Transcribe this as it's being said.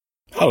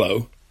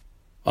Hello,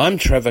 I'm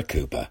Trevor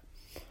Cooper,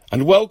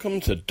 and welcome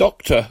to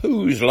Doctor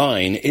Whose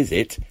Line Is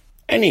It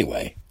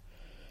Anyway,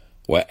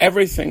 where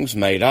everything's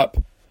made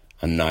up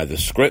and neither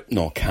script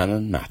nor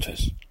canon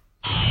matters.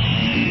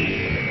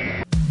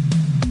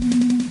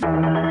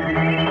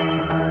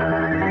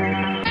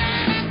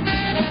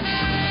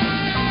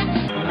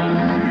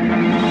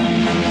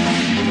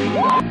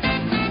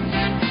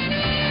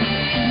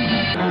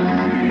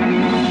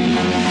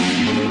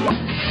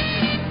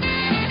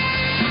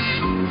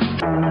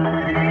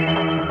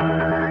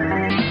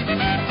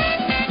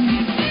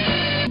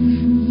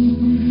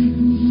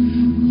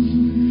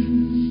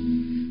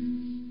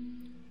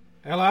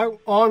 Hello,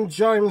 I'm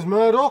James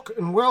Murdoch,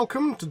 and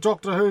welcome to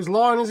Doctor Whose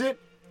Line Is It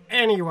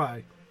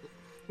Anyway.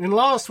 In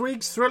last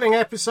week's thrilling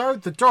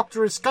episode, the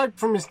Doctor escaped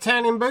from his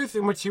tanning booth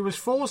in which he was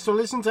forced to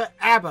listen to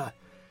ABBA.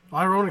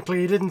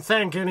 Ironically, he didn't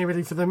thank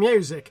anybody for the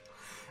music.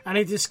 And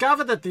he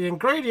discovered that the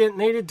ingredient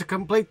needed to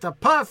complete the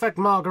perfect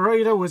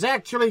margarita was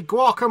actually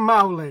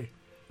guacamole.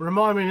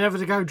 Remind me never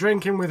to go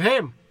drinking with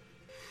him.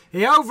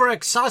 He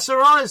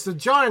over-accessorised the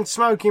giant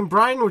smoking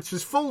brain, which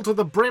was full to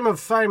the brim of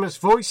famous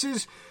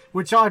voices,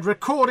 which I'd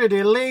recorded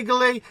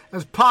illegally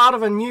as part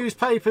of a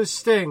newspaper's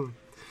sting,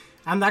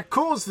 and that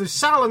caused the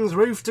salon's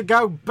roof to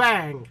go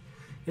bang.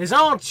 His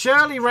Aunt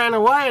Shirley ran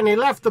away and he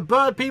left the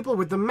bird people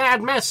with the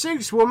mad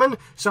masseuse woman,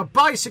 so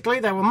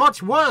basically they were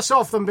much worse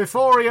off than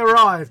before he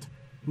arrived.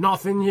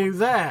 Nothing new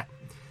there.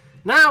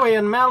 Now he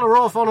and Mel are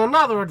off on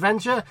another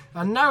adventure,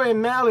 and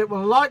knowing Mel, it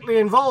will likely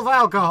involve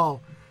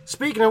alcohol.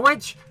 Speaking of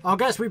which, I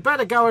guess we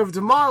better go over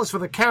to Miles for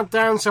the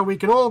countdown so we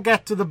can all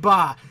get to the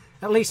bar.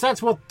 At least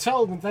that's what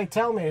they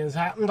tell me has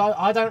happened.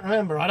 I don't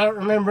remember. I don't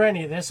remember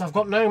any of this. I've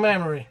got no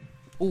memory.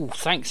 Oh,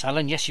 thanks,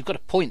 Alan. Yes, you've got a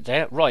point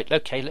there. Right,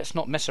 okay, let's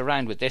not mess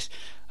around with this.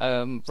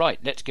 Right,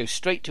 let's go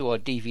straight to our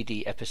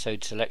DVD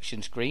episode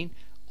selection screen,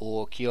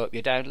 or queue up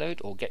your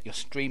download, or get your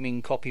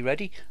streaming copy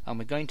ready, and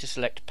we're going to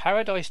select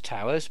Paradise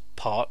Towers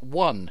Part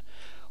 1.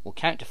 We'll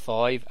count to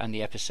 5 and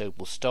the episode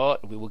will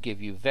start. We will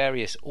give you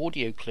various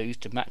audio clues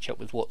to match up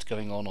with what's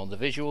going on the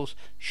visuals.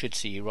 Should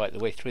see you right the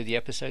way through the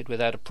episode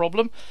without a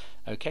problem.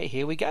 Okay,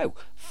 here we go.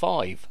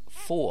 5,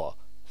 4,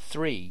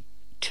 3,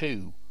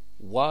 2,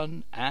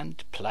 1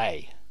 and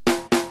play.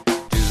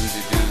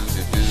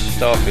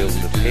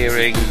 Starfield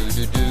appearing.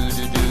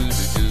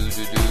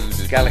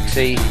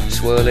 Galaxy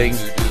swirling.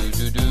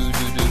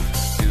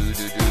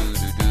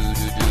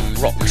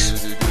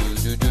 Rocks.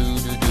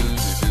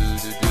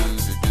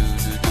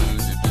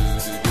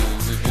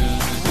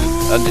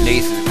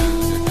 Underneath,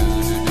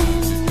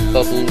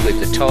 bubble with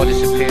the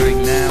TARDIS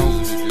appearing now.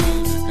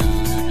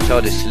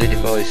 TARDIS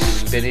solidifies,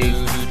 spinning,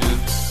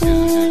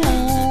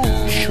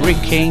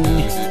 shrinking.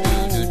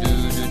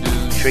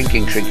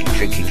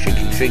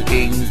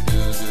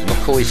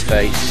 McCoy's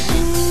face,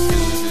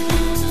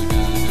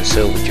 the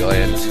silver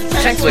giant.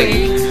 Next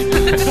week.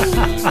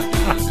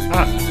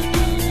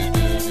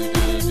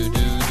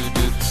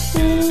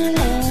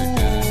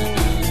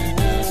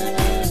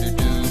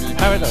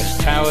 Paradise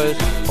Towers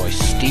by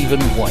Stephen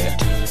Wyatt.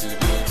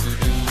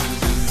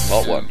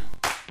 Part 1.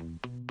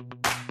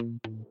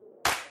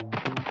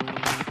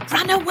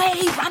 Run away!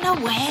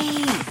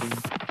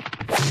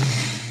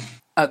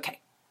 Okay,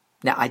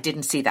 now I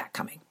didn't see that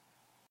coming.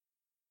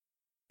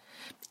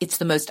 It's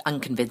the most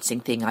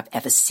unconvincing thing I've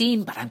ever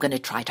seen, but I'm going to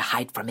try to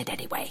hide from it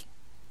anyway.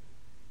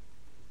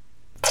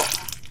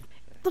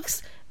 It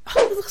looks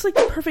like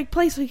the perfect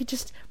place. We could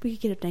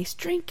get a nice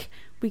drink.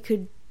 We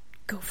could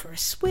go for a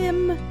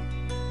swim.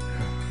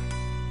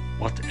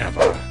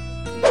 Whatever.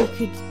 We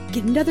could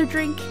get another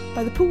drink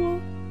by the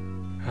pool.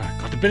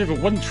 Got a bit of a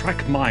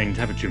one-track mind,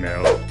 haven't you,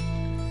 Mel?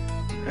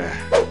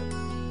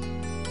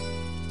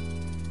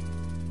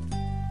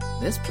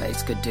 This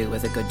place could do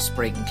with a good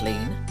spring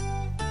clean.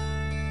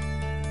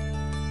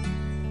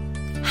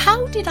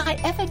 How did I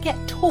ever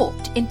get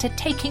talked into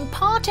taking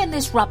part in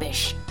this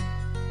rubbish?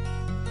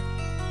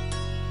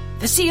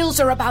 The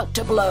seals are about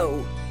to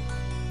blow.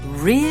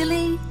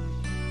 Really?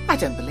 I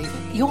don't believe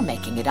it. You're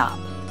making it up.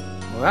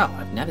 Well,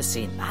 I've never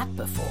seen that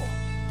before.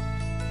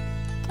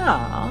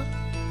 Ah,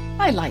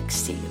 I like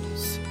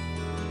seals.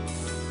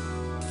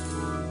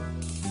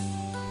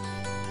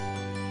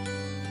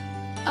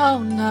 Oh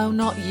no,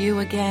 not you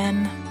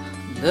again.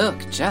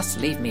 Look,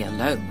 just leave me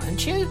alone,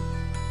 won't you?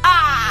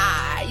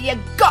 Ah, you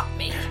got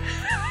me.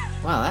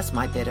 Well, that's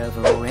my bit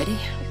over already.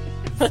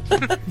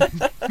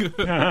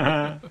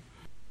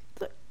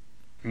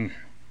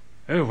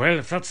 Oh, well,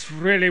 if that's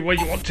really where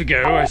you want to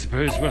go, I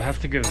suppose we'll have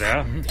to go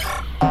there.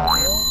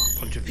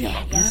 Punch a few Yeah,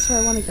 buttons. that's where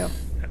I want to go.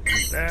 That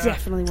one there.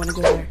 Definitely want to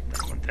go there.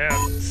 That one there.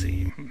 Let's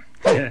see.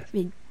 Yeah.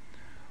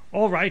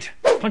 All right.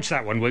 Punch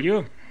that one, will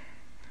you?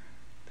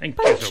 Thank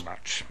you so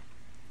much.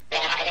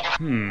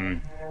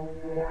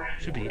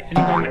 Should be any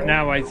moment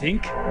now, I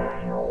think.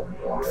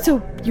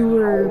 So, you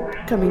were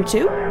coming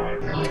too?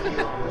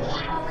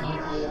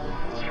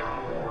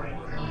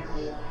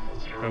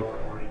 Oh.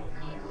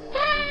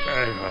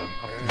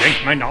 I'll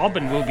yank my knob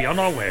and we'll be on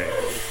our way.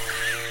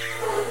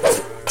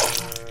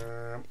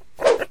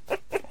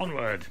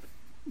 Onward.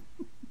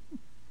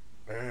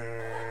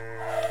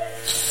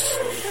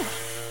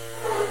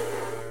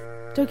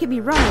 Don't get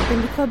me wrong, I've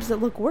been to clubs that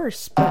look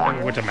worse, but...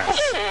 Oh, what a mess.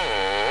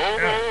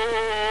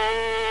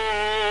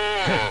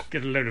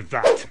 Get a load of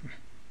that.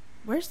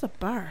 Where's the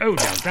bar? Oh,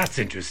 now that's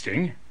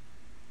interesting.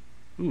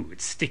 Ooh,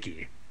 it's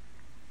sticky.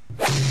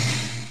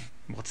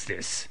 What's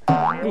this?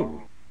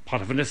 Ooh,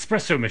 part of an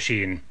espresso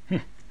machine.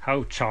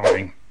 How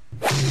charming.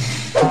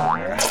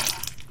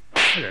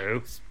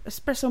 Hello.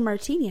 Espresso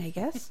martini, I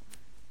guess.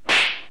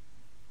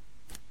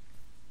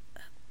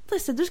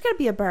 Listen, there's gotta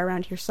be a bar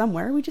around here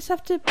somewhere. We just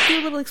have to do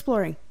a little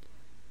exploring.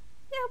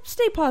 Yeah,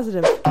 stay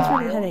positive. Gets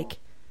rid of the headache.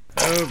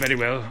 Oh, very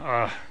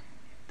well.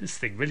 This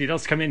thing really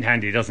does come in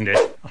handy, doesn't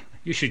it?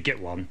 You should get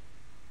one.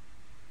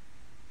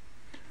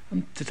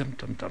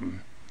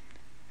 Dum-dum-dum-dum.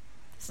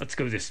 Let's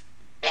go this.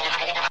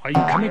 Are you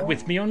coming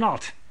with me or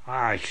not?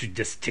 I should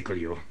just tickle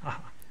you.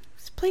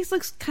 This place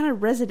looks kind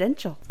of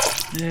residential.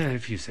 Yeah,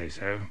 if you say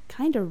so.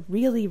 Kind of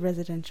really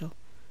residential.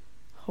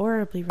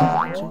 Horribly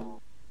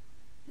residential.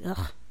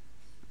 Ugh.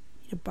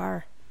 Need a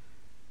bar.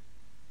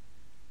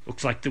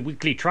 Looks like the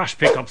weekly trash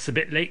pickup's a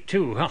bit late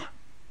too, huh?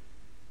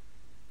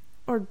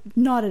 Or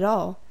not at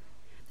all.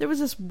 There was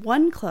this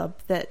one club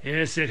that...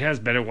 Yes, it has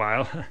been a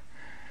while.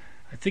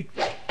 I think...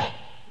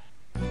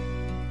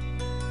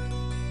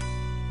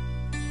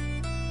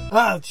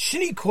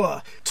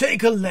 Shaniqua,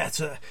 take a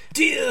letter.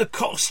 Dear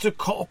Costa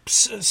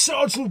Cops,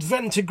 Sergeant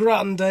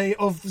Ventagrande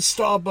of the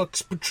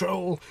Starbucks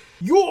Patrol,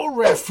 your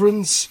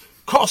reference,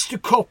 Costa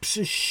Cops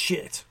is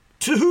shit.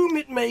 To whom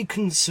it may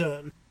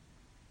concern.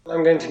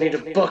 I'm going to need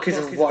a bucket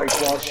of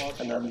whitewash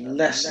and a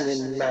lesson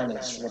in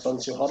manners from a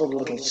bunch of horrible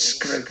little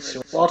scrapes.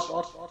 What?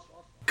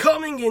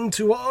 Coming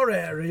into our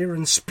area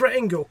and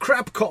spraying your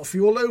crap coffee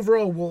all over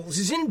our walls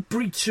is in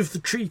breach of the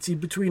treaty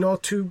between our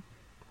two...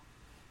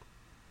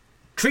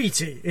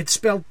 Treaty. It's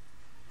spelled...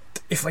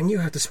 If I knew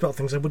how to spell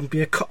things, I wouldn't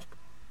be a cop.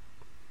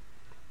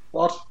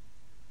 What?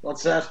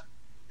 What's that?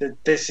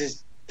 This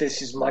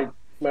is my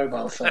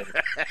mobile phone.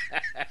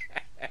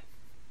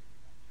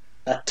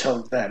 That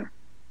told them.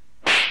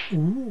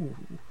 Ooh.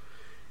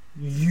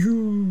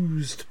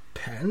 Used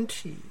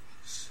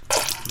panties.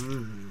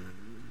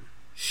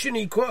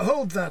 Shaniqua,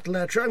 hold that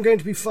letter. I'm going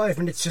to be 5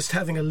 minutes just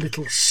having a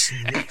little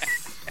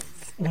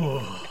sniff.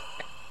 Oh.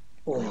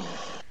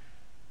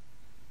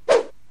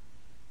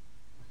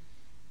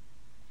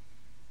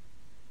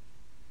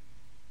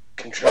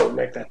 Control,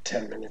 make that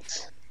 10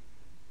 minutes.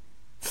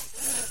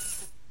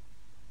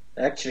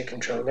 Actually,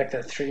 Control, make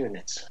that 3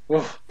 minutes.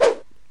 Whoa.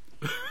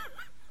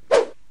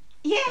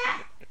 Yeah.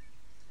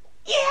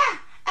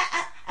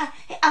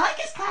 I like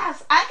his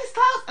clothes. I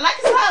like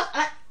his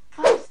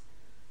clothes.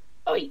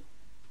 Oi,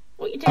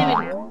 what are you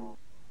doing?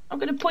 I'm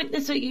going to point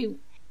this at you.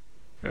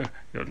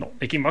 You're not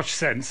making much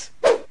sense.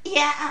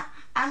 Yeah,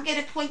 I'm going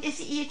to point this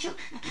at you too.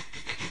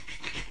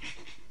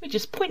 We're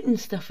just pointing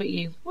stuff at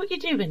you. What are you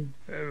doing?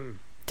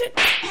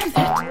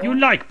 You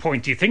like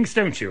pointy things,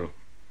 don't you?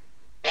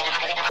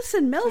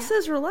 Listen, Mel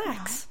says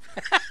relax.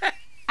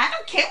 I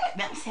don't care what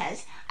Mel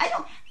says. I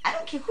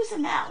don't care who's a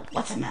Mel.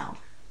 What's a Mel?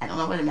 I don't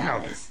know what a Mel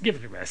Now, is. give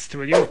it a rest,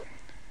 will you?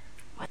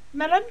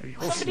 Melon?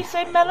 Somebody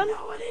say melon?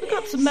 We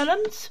got some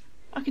melons.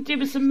 I could do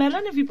with some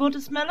melon. Have you bought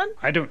us melon?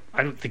 I don't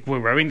think we're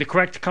wearing the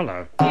correct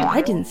colour.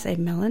 I didn't say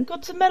melon.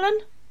 Got some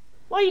melon?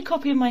 Why are you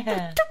copying my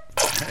hair?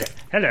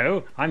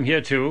 Hello, I'm here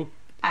too.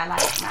 I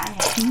like my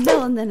hair.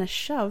 Melon, then a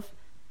shove.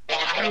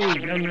 Oh,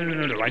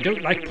 no. I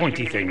don't like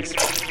pointy things.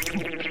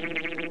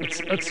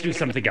 Let's do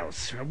something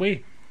else, shall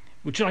we?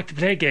 Would you like to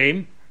play a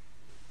game?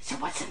 So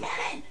what's a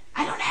melon?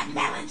 I don't have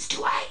melons,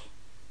 do I?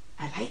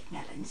 I like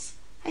melons.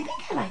 I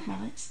think I like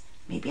melons.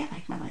 Maybe I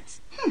like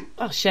melons.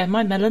 I'll share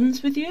my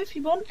melons with you if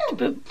you want,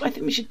 but I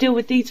think we should deal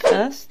with these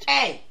first.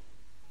 Hey!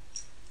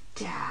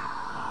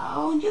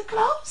 Down your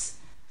clothes.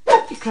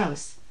 Up your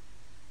clothes.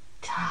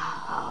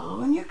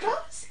 Down your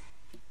clothes.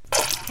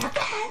 Up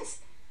your hands.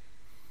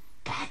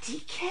 Patty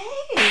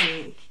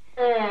Cake.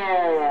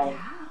 Down.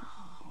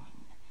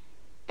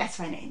 That's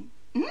my name.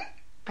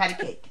 Patty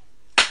Cake.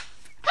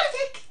 Patty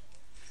Cake.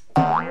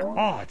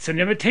 Oh, it's an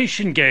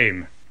imitation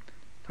game.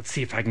 Let's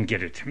see if I can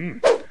get it.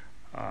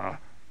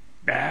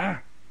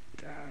 There.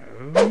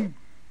 Down.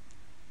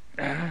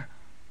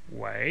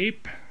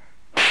 Wipe.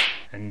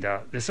 And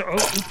this. Oh,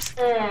 oops.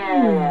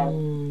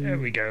 There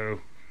we go.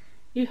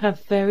 You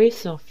have very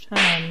soft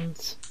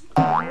hands.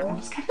 That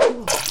was kind of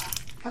cool.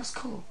 That was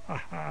cool.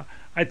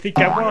 I think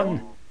I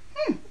won.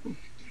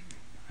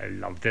 I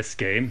love this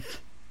game.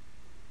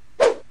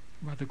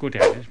 Rather good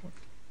at it.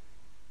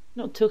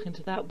 Not talking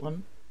to that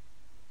one.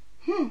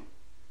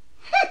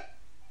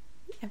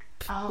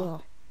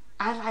 Well,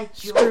 I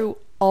like your... screw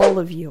all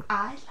of you.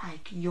 I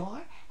like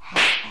your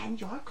hat and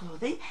your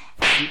clothing.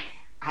 And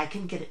I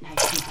can get it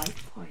nice and white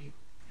for you.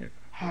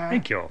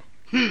 Thank you.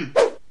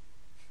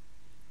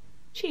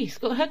 She's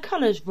got her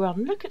colours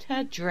wrong. Look at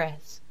her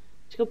dress.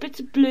 She's got bits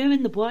of blue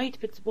in the white,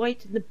 bits of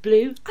white in the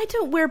blue. I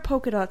don't wear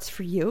polka dots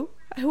for you.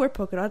 I wear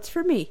polka dots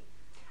for me.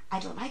 I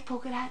don't like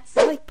polka dots.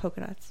 I like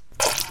polka dots.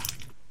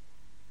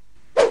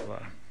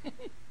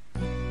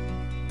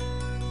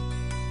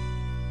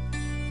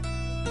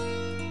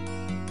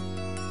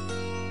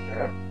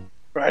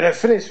 Right, I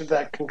finished with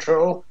that,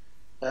 Control.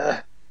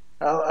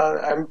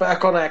 I'm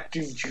back on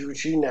active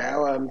duty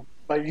now.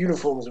 My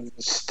uniform's a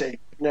mistake,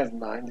 but never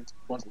mind, it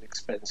wasn't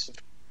expensive.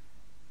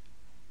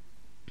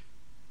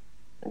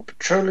 I'm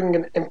patrolling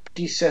an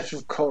empty set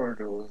of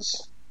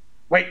corridors.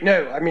 Wait,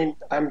 no, I mean,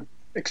 I'm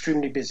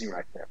extremely busy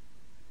right now.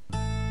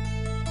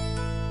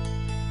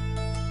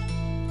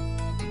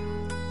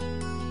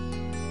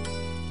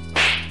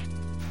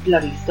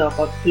 Bloody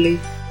Starbucks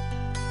police.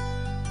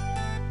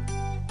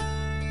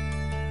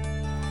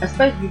 I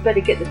suppose we better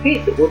get the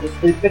pizza ordered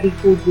for the Betty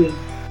Ford wing.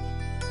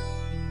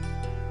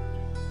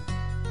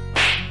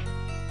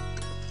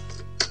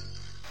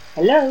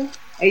 Hello,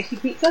 AC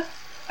Pizza?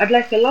 I'd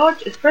like a large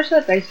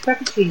espresso-based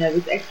frappuccino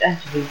with extra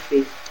anchovies,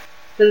 please.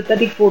 For the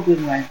Betty Ford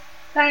wing way.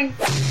 Thanks.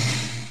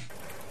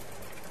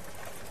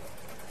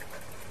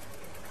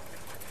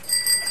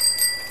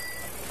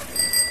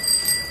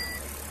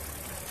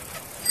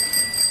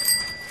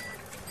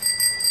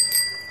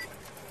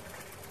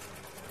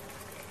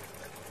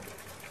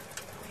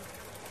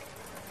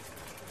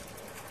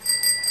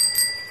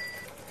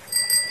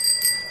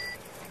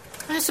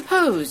 I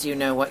suppose you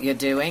know what you're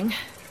doing.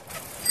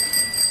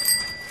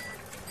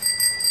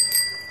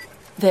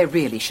 There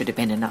really should have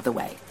been another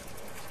way.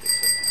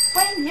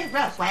 When you're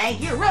away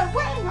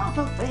all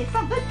the way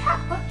from the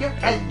top of your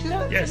head to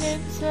the... Yes.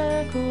 In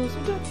circles,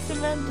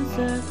 around in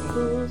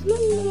circles. La,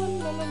 la,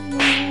 la, la,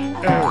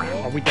 la.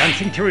 Oh, are we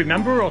dancing to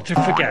remember or to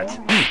forget?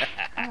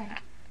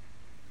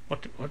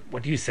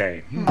 What do you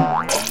say?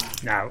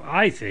 Now,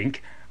 I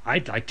think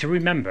I'd like to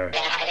remember.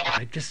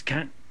 I just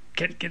can't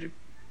get it.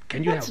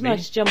 Can you That's help a me?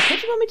 nice jumper. Do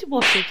you want me to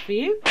wash it for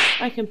you?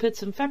 I can put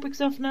some fabric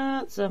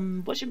softener,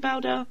 some washing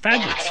powder.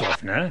 Fabric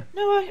softener?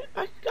 No,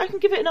 I can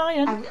give it an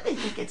iron. I really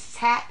think it's his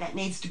hat that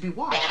needs to be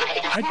washed.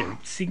 I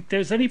don't think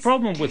there's any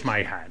problem with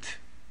my hat.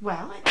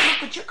 Well, look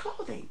at your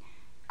clothing.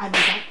 I mean,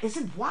 that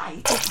isn't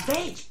white. It's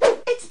beige.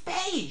 It's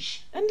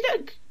beige. And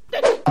look,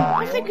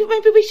 I think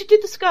maybe we should do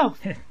the scarf.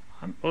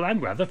 Well, I'm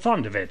rather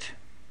fond of it.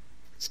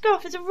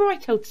 Scarf is a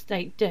right old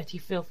state, dirty,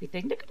 filthy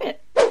thing. Look at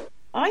it.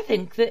 I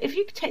think that if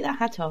you could take that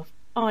hat off,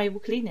 I will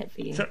clean it for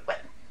you. So,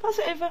 Pass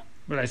it over.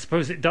 well, I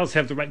suppose it does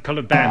have the right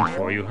colour band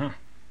for you, huh?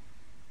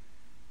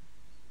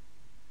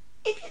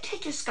 If you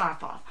take your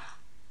scarf off,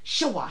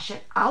 she'll wash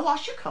it. I'll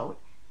wash your coat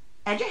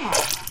and your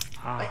hat.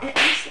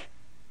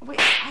 Wait,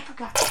 I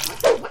forgot.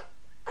 What?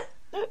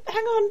 No,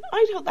 hang on,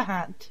 I hold the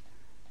hat.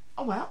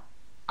 Oh, well,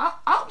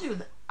 I'll do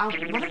that. What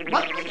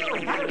am I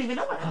doing? I don't even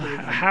know what I'm doing.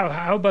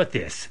 How about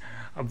this?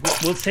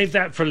 We'll save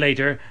that for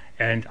later,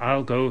 and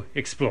I'll go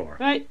explore.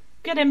 Right,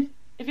 get him.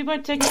 If he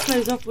won't take his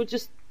clothes off, we'll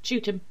just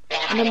shoot him.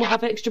 And then we'll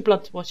have extra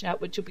blood to wash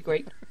out, which will be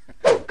great.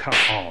 Oh, come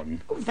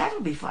on. Ooh,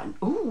 that'll be fun.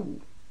 Ooh,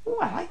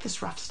 I like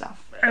this rough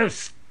stuff.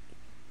 Yes.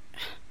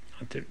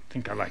 I don't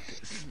think I like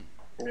this.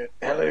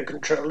 Hello,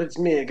 Control, it's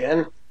me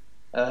again.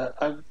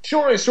 I'm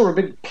sure I saw a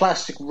big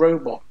plastic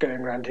robot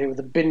going around here with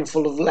a bin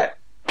full of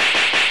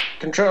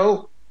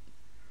Control?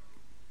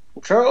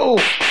 Control!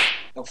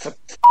 Oh, for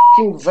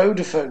f***ing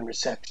Vodafone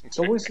reception, it's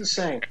always the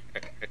same.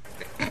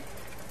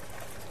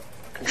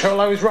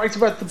 Control, I was right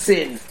about the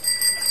bin.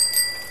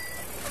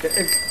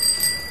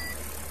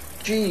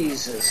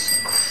 Jesus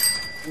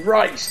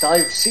Christ,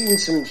 I've seen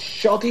some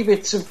shoddy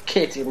bits of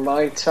kit in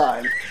my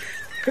time.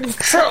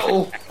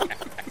 Control!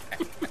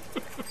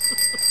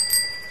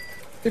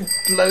 Been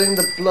blowing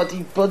the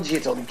bloody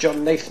budget on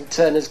John Nathan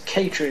Turner's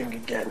catering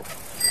again.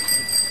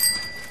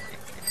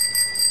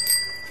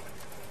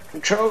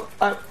 Control,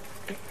 oh,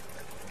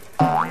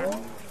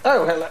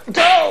 hello.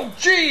 Oh,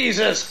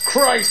 Jesus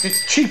Christ,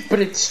 it's cheap but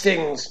it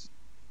stings.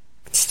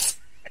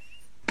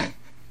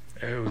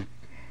 Oh,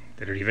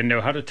 they don't even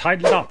know how to tie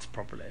knots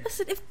properly.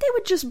 Listen, if they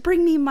would just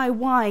bring me my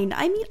wine.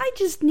 I mean, I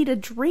just need a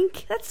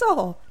drink. That's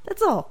all.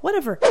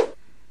 Whatever.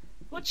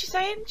 What's she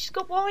saying? She's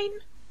got wine?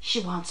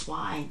 She wants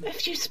wine. If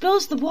she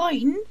spills the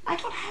wine, I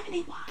don't have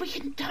any wine. we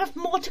can have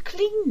more to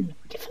clean.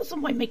 Give her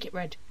some wine, make it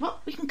red.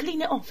 What? We can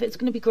clean it off. It's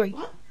going to be great.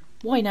 What?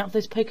 Wine out of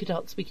those polka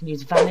dots. We can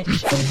use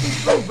vanish. But if we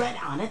throw red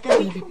on it,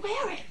 then we can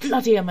wear it.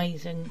 Bloody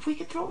amazing. If we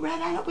could throw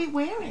red on it, we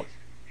wear it.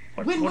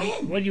 What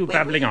are you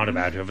babbling on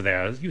about over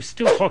there? Are you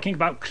still talking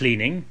about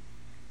cleaning?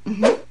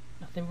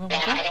 Nothing wrong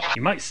with that.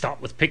 You might start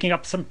with picking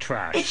up some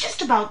trash. It's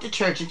just about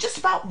detergent, just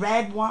about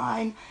red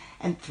wine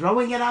and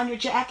throwing it on your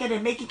jacket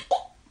and making...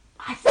 Oh,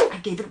 I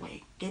gave it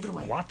away.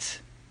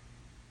 What?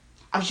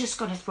 I was just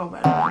going to throw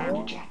red wine on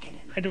your jacket.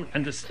 I don't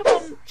understand. Come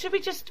on, should we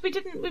just... We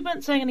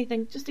weren't saying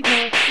anything. Just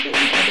ignore it. We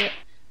don't need it.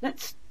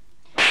 Let's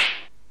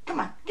Come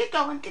on,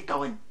 get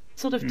going.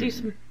 sort of do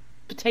some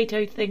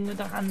potato thing with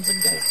our hands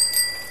and go.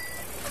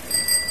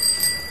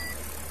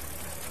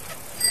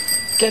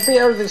 Get me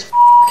out of this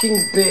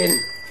f***ing bin.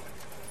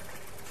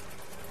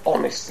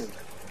 Honestly.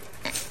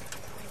 It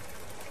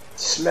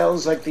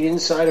smells like the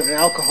inside of an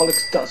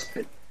alcoholic's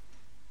dustbin.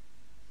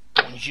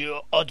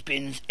 Bonjour,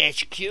 Oddbins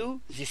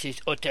HQ. This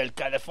is Hotel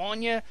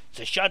California.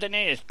 The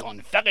Chardonnay has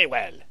gone very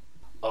well.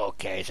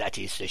 Okay, that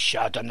is the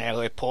Chardonnay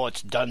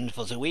reports done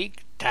for the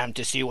week. Time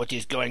to see what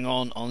is going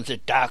on the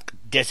dark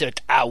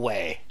desert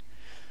highway.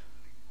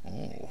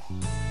 Oh,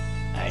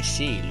 I I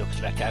see.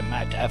 Looks like I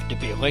might have to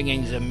be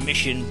ringing the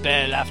mission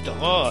bell after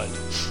all.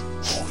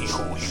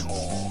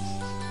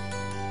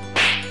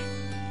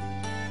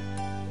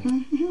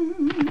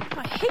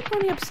 I hate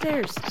running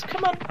upstairs.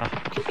 Come on,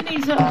 keep your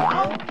knees up.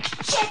 Oh,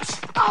 Shit!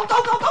 Go,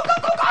 go, go, go, go,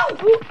 go,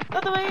 go! ooh,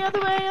 other way,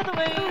 other way, other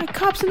way. Oh,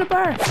 cops in a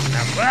bar.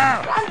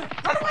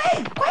 Run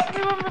away! Quick!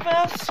 You're on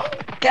reverse.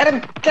 Get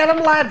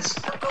him, lads!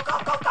 Go, go, go,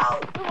 go, go!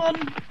 Come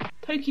on,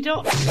 pokey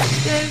dot.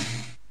 Let's go.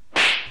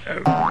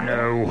 Oh,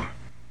 no.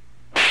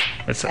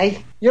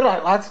 Hey, you're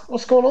right, lad.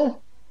 What's going on?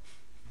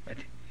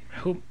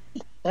 Who?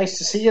 Nice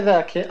to see you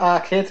there, kid.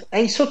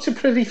 Hey, such a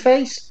pretty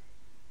face.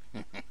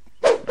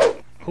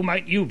 Who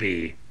might you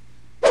be?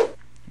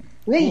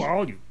 Me? Who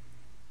are you?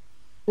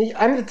 Me?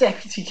 I'm the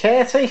deputy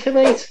caretaker,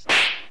 mate.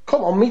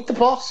 Come on, meet the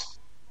boss.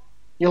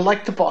 You'll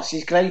like the boss,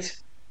 he's great.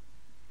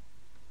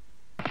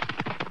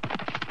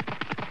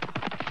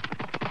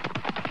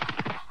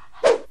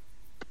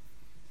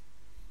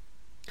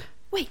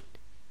 Wait,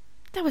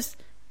 that was...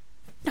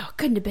 No, it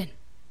couldn't have been.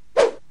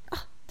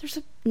 Oh, there's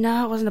a...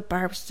 No, it wasn't a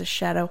bar, it was just a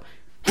shadow.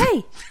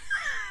 Hey!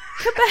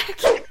 Come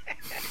back!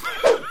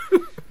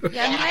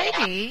 Young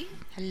lady,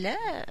 hello.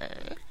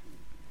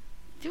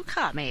 Do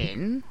come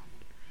in.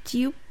 Do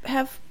you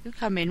have... Do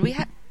come in.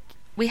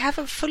 We have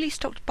a fully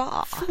stocked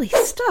bar. Fully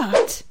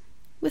stocked?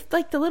 With,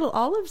 like, the little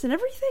olives and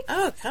everything?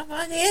 Oh, come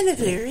on in,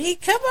 Leary.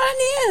 Come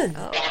on in.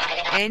 Oh,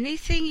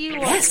 anything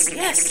you want.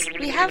 Yes.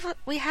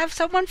 We have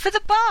someone for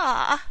the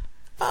bar.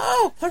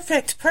 Oh,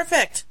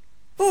 perfect.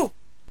 Oh,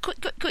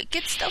 Quick,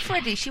 get stuff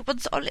ready. She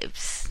wants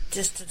olives.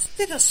 just a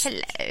little...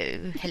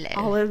 Hello.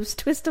 Olives,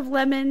 twist of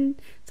lemon.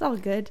 It's all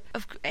good.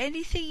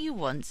 Anything you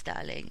want,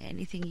 darling.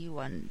 Anything you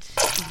want.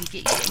 Can we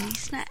get you any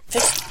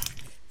snacks?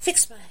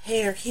 Fix my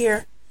hair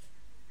here.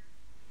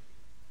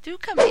 Do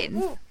come in.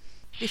 Ooh.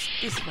 This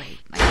way,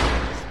 my dear.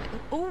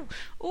 Oh,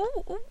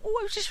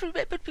 I just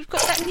remembered we've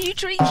got that new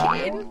drink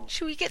in.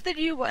 Shall we get the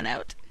new one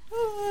out?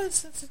 Oh,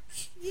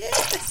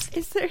 yes.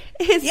 Is there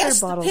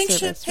bottle the pink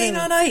service? champagne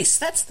on ice.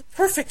 That's the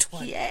perfect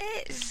one.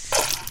 Yes.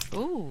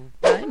 Oh,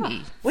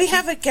 blimey. We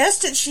have a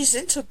guest and she's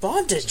into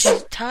bondage.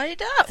 She's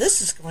tied up.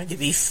 This is going to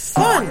be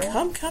fun.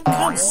 Come.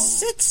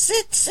 Sit.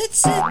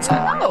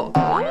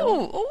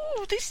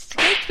 Oh, this is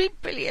going to be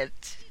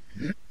brilliant.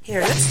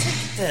 Here, let's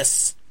take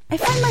this. I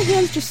find my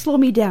hands just slow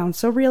me down,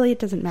 so really it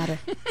doesn't matter.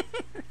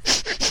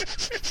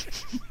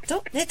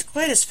 Don't knit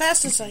quite as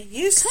fast as I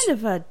used to. Kind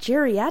of a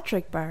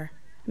geriatric bar.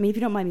 I mean, if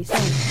you don't mind me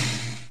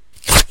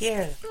saying.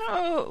 Here.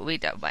 Oh, we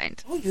don't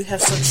mind. Oh, you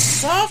have such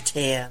soft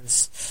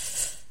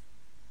hands.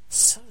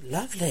 So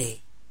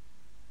lovely.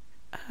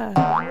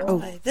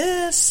 Like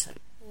this,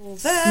 all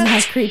that.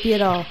 Not creepy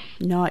at all.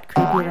 Not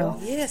creepy at all.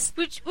 Yes.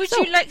 Would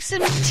you like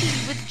some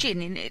tea with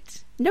gin in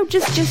it? No,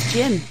 just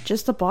gin.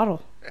 Just a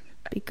bottle.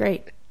 Be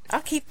great.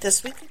 I'll keep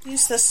this. We could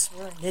use this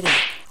for knitting.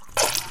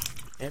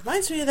 It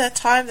reminds me of that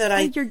time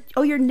that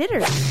You're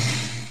knitters.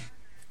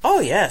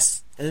 Oh,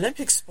 yes.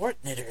 Olympic sport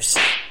knitters.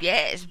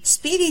 Yes.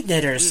 Speedy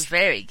knitters.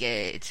 Very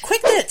good.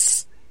 Quick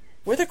knits.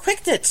 We're the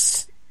quick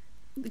knits.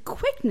 The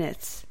quick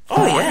knits.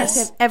 Oh,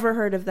 yes. I've ever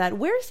heard of that.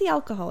 Where's the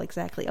alcohol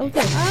exactly? Oh,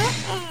 there.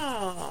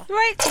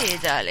 Right here,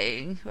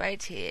 darling.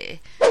 Right here.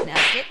 Now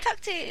get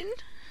tucked in.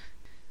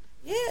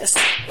 Yes.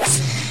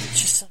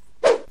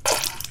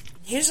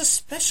 Here's a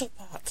special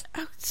pot.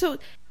 Oh, so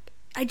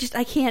I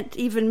can't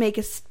even make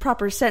a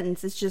proper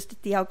sentence. It's just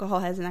that the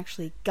alcohol hasn't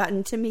actually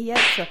gotten to me yet.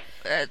 So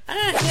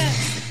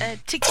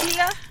Yes.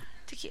 Tequila.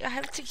 I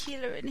have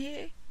tequila in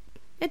here.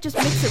 Just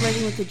mix it right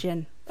in with the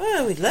gin.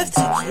 Oh, we love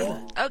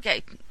tequila.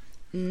 Okay,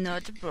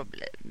 not a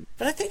problem.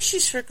 But I think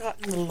she's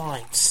forgotten the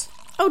limes.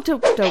 Oh,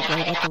 don't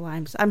worry about the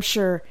limes. I'm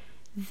sure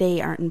they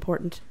aren't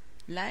important.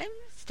 Limes?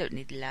 Don't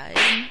need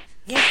lime.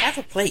 Yeah, have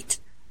a plate.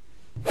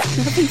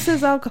 Nothing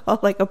says alcohol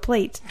like a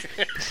plate.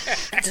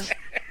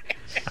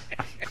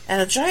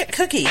 And a giant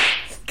cookie.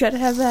 Gotta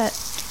have that.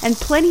 And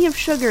plenty of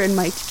sugar in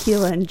my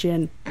tequila and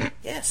gin.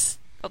 Yes.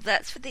 Oh,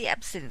 that's for the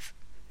absinthe.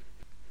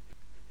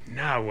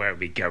 Now where are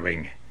we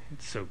going?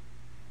 It's so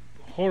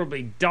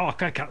horribly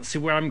dark I can't see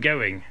where I'm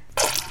going.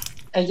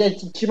 Hey,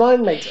 do you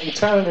mind, mate? I'm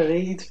trying to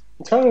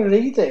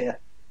read here.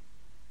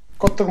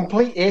 Got the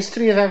complete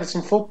history of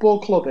Everton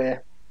Football Club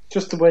here.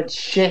 Just the word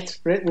shit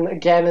written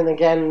again and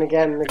again and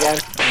again and again.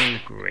 Oh,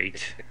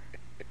 great.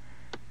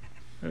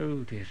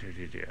 Oh, dear.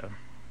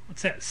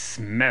 What's that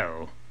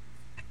smell?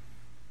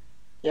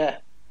 Yeah.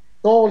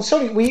 Oh,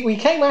 sorry, we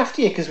came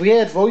after you because we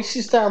heard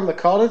voices down the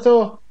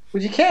corridor.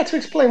 Would you care to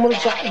explain what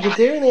exactly you're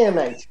doing here,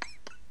 mate?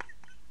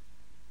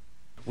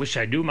 Wish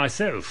I knew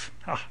myself.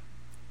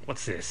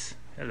 What's this?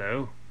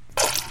 Hello.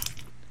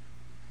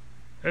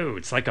 Oh,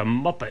 it's like a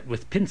muppet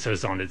with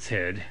pincers on its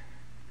head.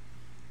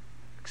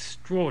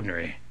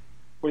 Extraordinary.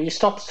 Will you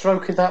stop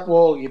stroking that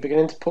wall? You're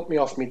beginning to put me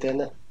off me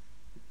dinner.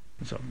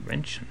 There's a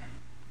wrench.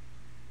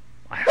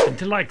 I happen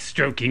to like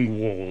stroking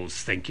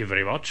walls, thank you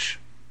very much.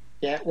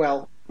 Yeah,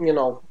 well,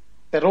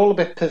 they're all a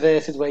bit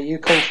perverted where you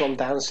come from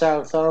down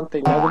south, aren't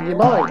they? Now, will you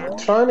mind? I'm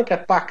trying to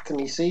get back to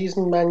my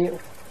season menu.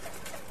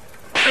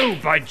 Oh,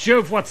 by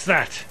Jove, what's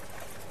that?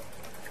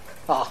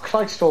 Oh,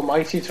 Christ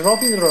almighty, it's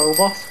Robbie the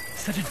robot.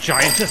 Is that a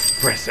giant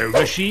espresso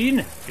machine?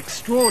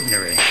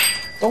 Extraordinary.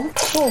 Don't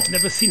talk.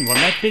 Never seen one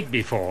that big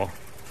before.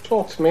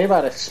 Talk to me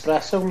about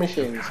espresso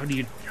machines. How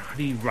do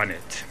you run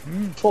it?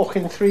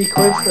 Talking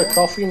 £3 for a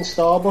coffee in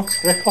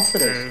Starbucks. Rip off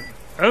it is.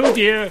 Oh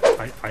dear.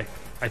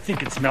 I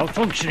think it's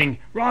malfunctioning.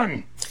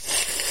 Run!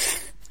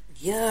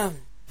 Yum.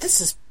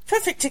 This is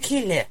perfect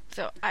tequila.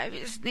 So I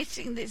was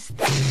knitting this.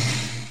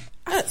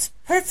 That's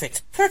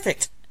perfect.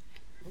 Perfect.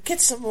 We'll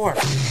get some more.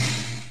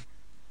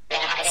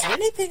 Is there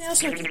anything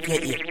else I can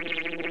get you?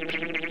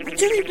 I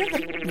do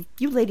remember.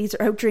 You ladies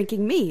are out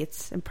drinking me.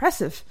 It's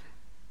impressive.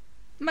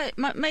 My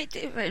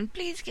dear friend,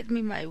 please get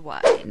me my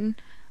wine.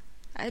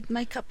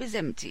 My cup is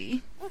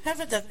empty. I'll have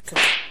another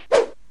cookie.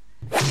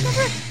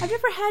 I've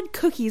never had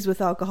cookies with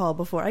alcohol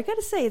before. I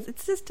gotta say,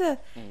 it's just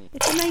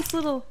it's a nice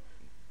little.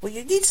 Well,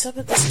 you need some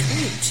of this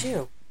cream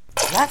too.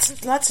 Lots of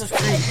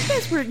cream.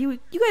 You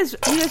guys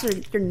are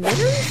you're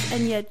knitters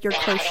and yet you're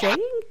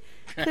crocheting.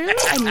 Clearly,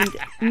 I mean,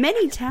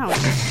 many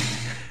talents.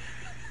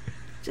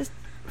 Just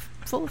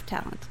full of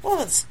talent.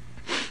 Well, it's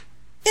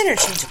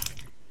interchangeable.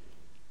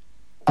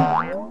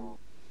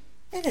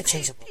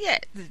 Interchangeable. Yeah,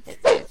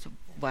 it's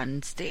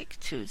 1 stick,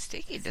 2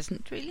 stick. It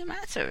doesn't really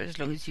matter as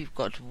long as you've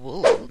got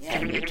wool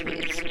to knit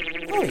with.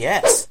 Oh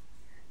yes.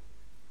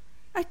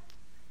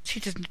 She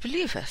doesn't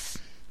believe us.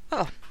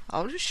 Oh,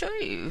 I'll just show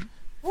you.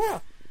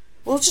 Well,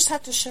 we'll just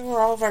have to show her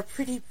all of our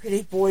pretty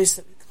boys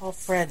that we call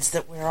friends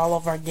that wear all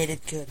of our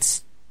knitted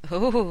goods.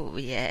 Oh,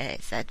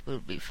 yes, that will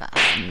be fun,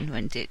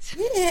 won't it?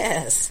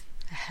 Yes.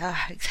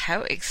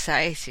 How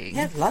exciting. We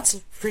have lots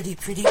of pretty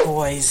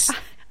boys.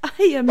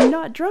 I am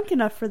not drunk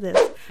enough for this.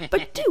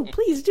 But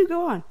please do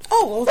go on.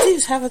 Oh, well,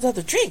 please have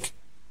another drink.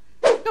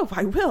 Oh,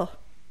 I will.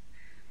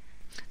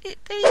 There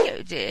you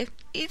go, dear.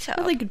 Eat up.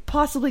 Nothing could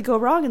possibly go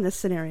wrong in this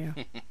scenario.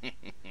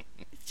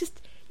 It's just,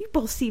 you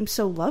both seem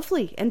so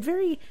lovely and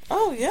very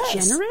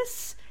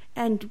generous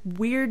and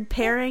weird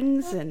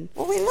pairings and...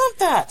 Well, we love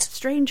that.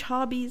 Strange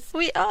hobbies.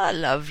 We are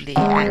lovely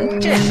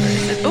and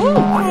generous.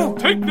 Oh!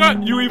 Take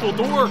that, you evil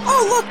door!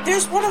 Oh, look,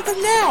 there's one of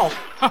them now.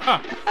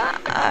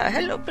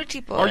 Hello, pretty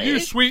boy. Are you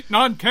sweet,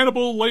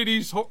 non-cannibal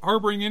ladies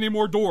harboring any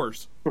more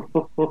doors?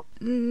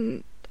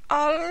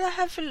 I'll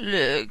have a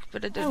look,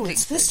 but I don't think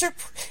it's so.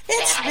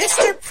 It's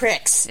Mr.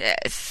 Pricks.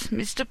 Yes,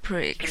 Mr.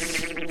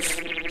 Pricks.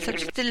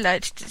 Such a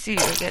delight to see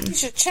you again. You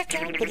should check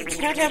out, but he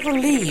can't ever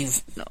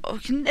leave. No, he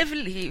can never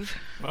leave.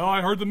 Well,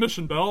 I heard the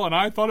mission bell, and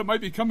I thought it might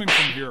be coming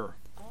from here.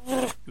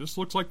 This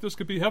looks like this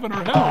could be heaven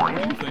or hell. What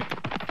do you think?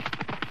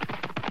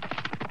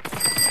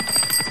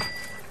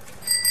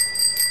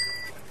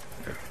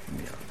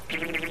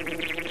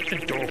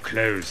 The door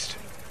closed.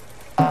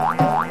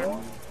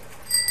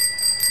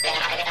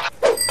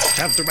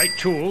 Have the right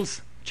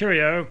tools.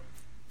 Cheerio.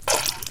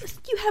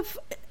 You have...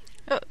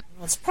 Well,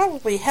 it's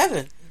probably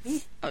heaven,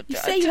 maybe. You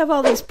say you have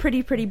all these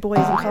pretty boys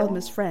and call them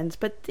as friends,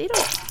 but they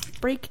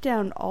don't break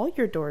down all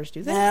your doors,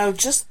 do they? No,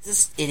 just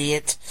this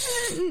idiot.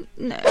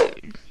 No.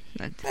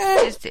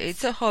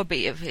 It's a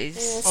hobby of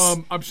his.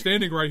 I'm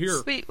standing right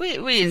here.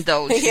 We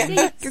indulge him.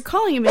 You're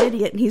calling him an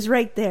idiot, and he's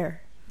right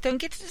there. Don't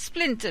get to the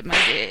splinter, my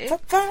dear.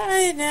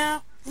 Bye-bye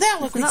now. Now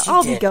look what you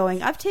I'll did. be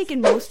going. I've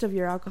taken most of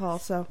your alcohol,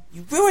 so...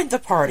 You ruined the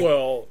party.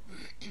 Well,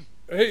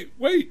 hey,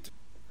 wait.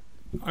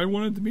 I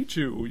wanted to meet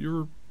you.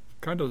 You're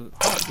kind of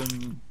hot,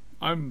 and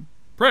I'm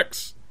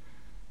Pricks.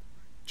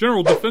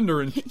 General Defender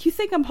and... You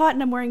think I'm hot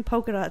and I'm wearing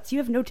polka dots. You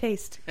have no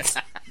taste.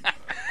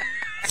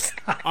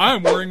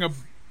 I'm wearing a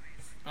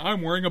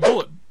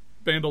bullet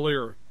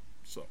bandolier.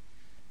 So...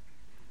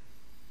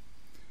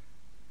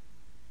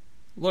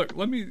 Look,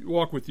 let me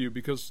walk with you,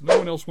 because no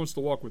one else wants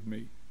to walk with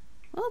me.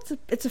 Well,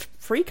 it's a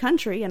free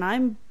country, and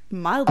I'm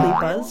mildly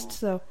buzzed,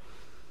 so...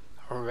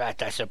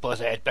 Right, I suppose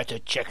I had better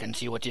check and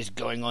see what is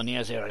going on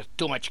here. There is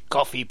too much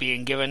coffee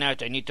being given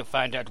out. I need to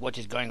find out what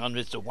is going on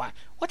with the wine.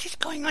 What is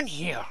going on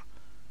here?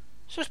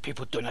 Those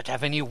people do not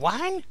have any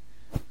wine?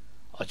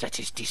 Oh, that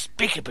is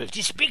despicable,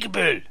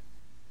 despicable!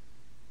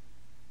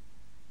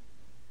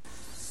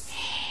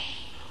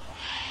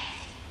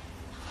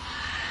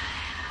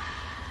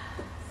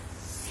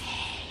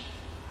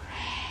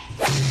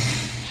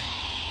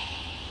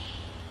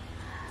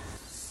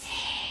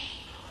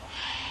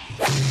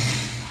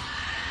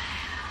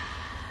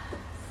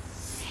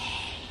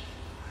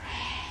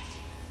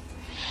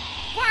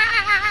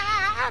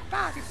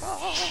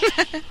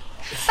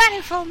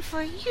 Funny phone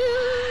for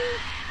you.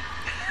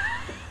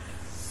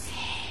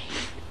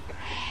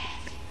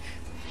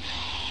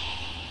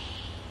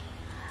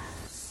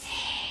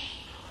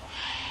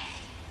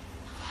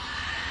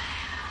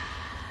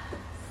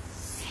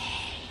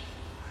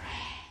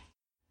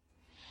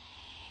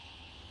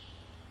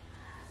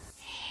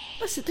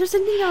 Listen, there's a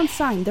neon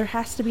sign. There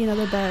has to be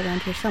another bar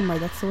around here somewhere.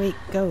 That's the way it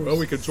goes. Well,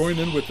 we could join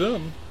in with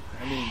them.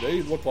 I mean,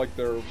 they look like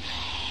they're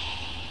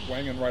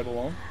wanging right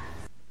along.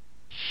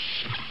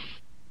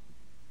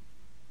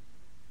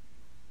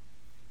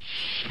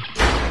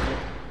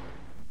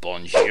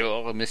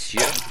 Bonjour,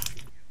 monsieur.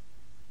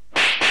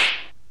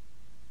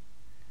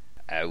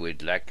 I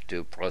would like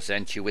to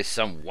present you with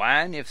some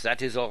wine, if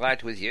that is all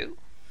right with you.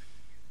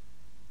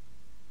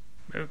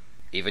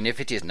 Even if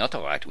it is not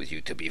all right with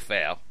you, to be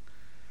fair.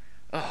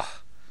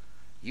 Oh,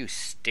 you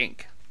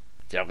stink.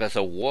 There is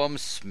a warm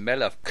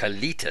smell of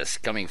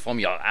colitis coming from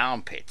your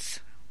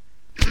armpits.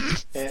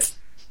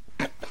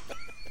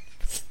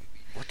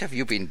 What have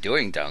you been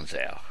doing down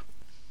there?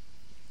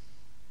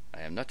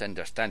 I am not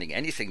understanding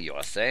anything you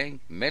are saying,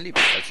 merely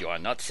because you are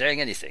not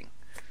saying anything.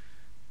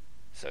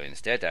 So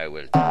instead I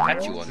will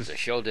pat you on the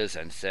shoulders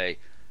and say,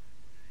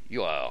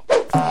 you are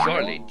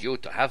surely due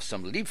to have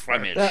some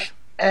Liebfraumilch.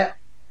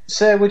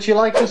 Sir, would you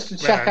like us to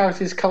check out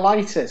his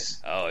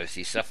colitis? Oh, is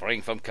he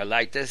suffering from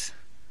colitis?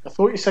 I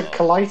thought you said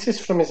colitis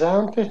from his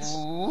armpits.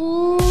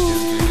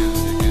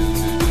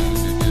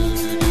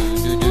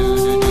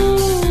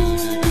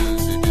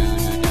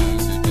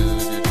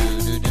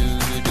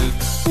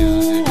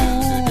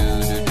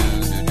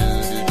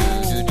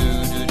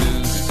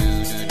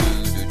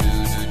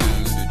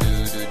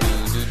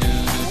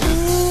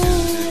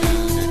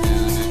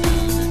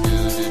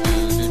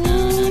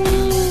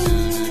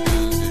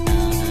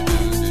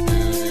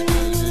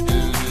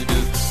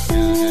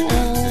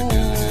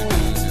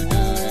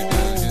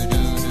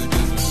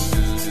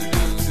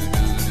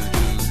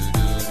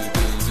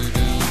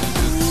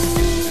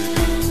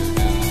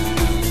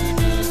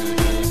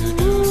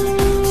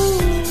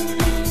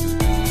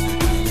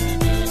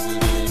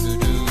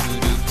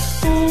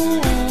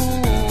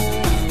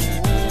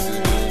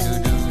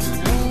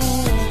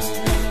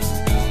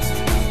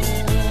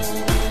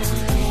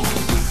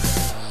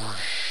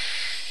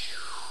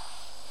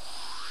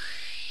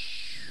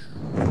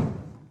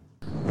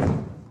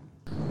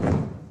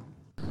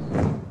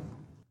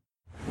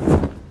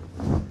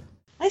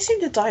 seem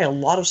to die a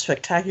lot of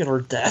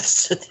spectacular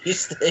deaths at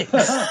these things.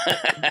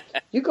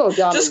 You go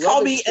down. Just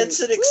call me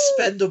Ensign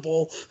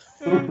Expendable.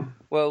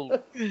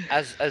 Well,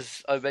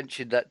 as I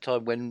mentioned that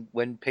time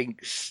when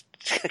Pink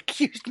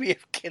accused me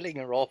of killing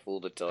her off all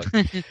the time,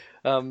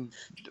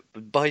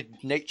 by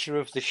nature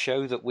of the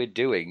show that we're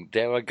doing,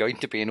 there are going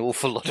to be an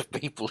awful lot of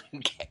people who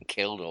get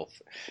killed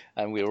off,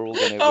 and we're all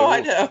going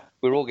to.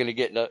 We're all going to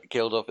get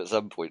killed off at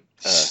some point.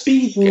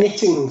 Speed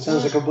knitting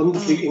sounds like a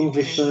wonderfully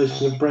English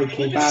version of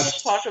Breaking Bad.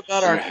 Let's talk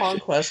about our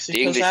conquest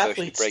because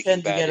athletes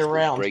tend to get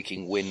around.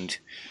 Breaking Wind.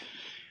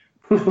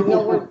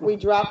 No, we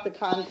dropped the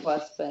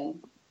conquest thing.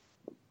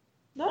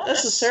 Not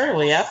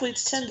necessarily.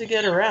 Athletes tend to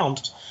get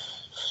around.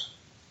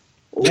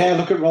 Yeah,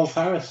 look at Rolf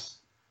Harris.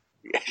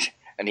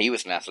 And he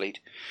was an athlete.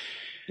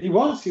 He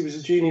was. He was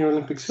a junior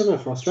Olympic swimmer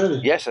for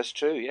Australia. Yes, that's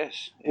true,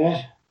 yes.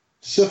 Yeah.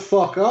 So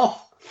fuck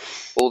off.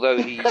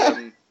 Although he...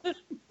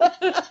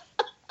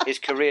 his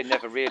career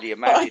never really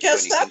amounted to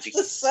anything. I guess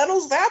that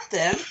settles that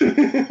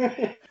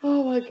then.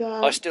 Oh my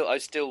god. I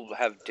still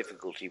have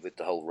difficulty with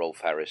the whole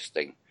Rolf Harris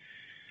thing.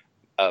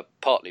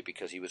 Partly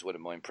because he was one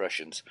of my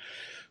impressions.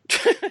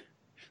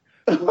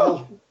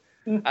 Well...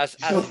 As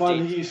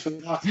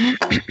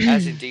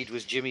indeed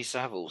was Jimmy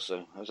Savile.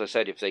 So, as I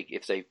said, if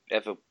they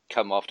ever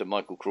come after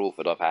Michael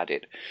Crawford, I've had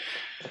it.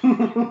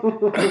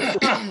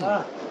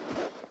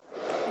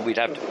 We'd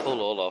have to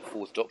pull all our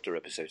Fourth Doctor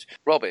episodes.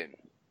 Robin.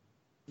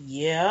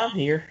 Yeah, I'm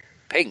here.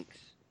 Pinks.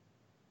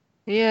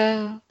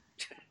 Yeah.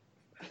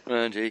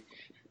 Randy.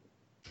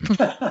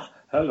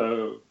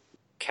 Hello.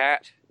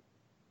 Cat.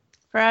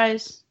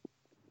 Surprise.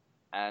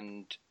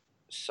 And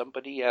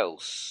somebody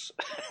else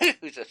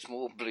who's a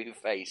small blue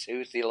face.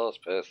 Who's the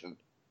last person?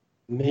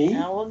 Me?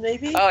 Alan,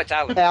 maybe? Oh, it's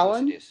Alan.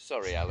 Alan?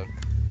 Sorry, Alan.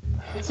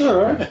 It's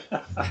alright.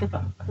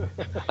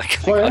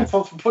 It's my own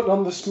fault for putting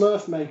on the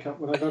Smurf makeup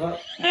when I got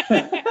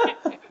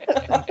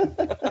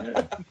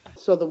up.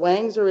 So the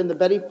Wangs are in the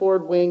Betty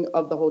Ford wing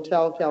of the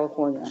Hotel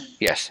California.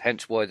 Yes,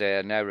 hence why they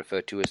are now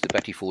referred to as the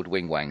Betty Ford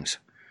Wing Wangs.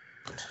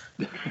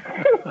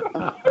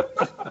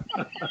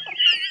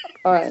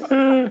 All right.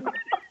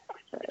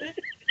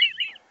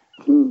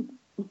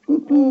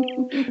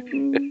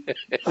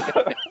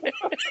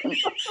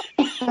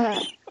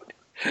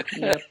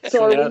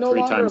 So are we no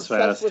longer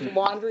obsessed with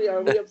laundry?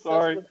 Are we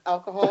obsessed with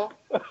alcohol?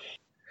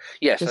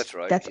 Yes, that's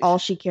right. That's all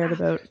she cared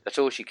about. That's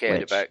all she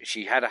cared about.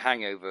 She had a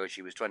hangover.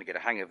 She was trying to get a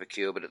hangover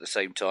cure, but at the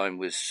same time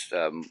was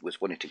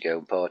wanting to go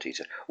and party.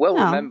 So, well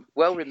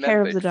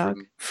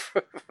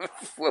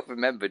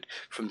remembered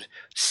from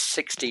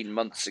 16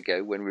 months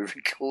ago when we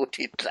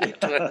recorded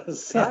that.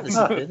 Has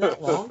it been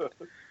that long?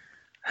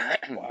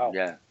 Wow.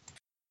 Yeah.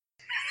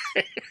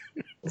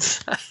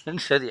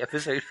 And so the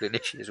episode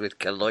finishes with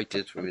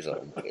colitis from his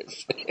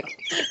armpits.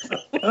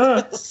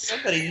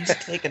 Somebody needs to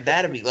take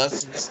anatomy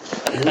lessons.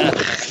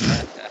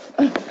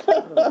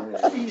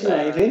 He's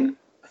leaving.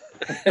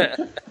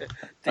 The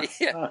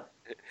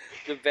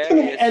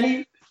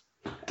various...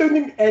 Don't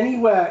think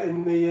anywhere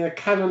in the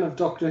canon of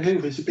Doctor Who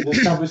has it been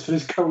established that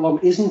his colon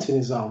isn't in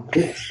his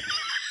armpits.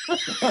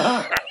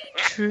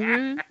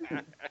 True.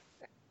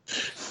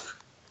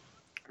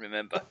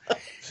 Remember,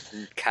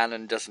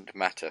 canon doesn't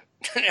matter.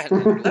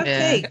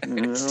 Okay,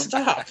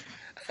 stop.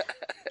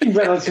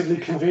 Relatively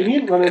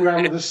convenient, running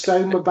around with a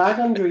stoma bag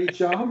under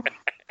each arm.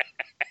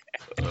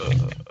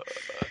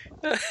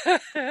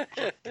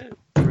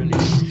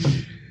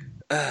 Brilliant.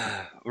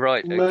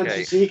 Right, okay.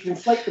 Emergency, you can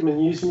inflate them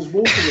and use them as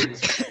water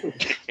wings.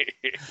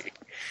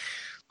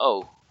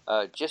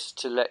 Just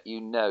to let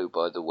you know,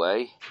 by the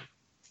way,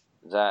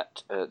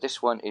 that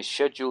this one is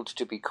scheduled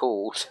to be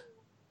called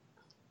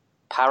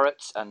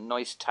Parrots and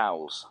Nice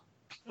Towels.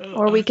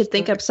 Or we could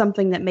think up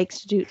something that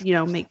makes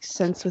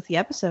sense with the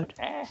episode.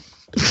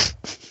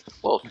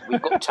 Well,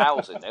 we've got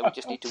towels in there. We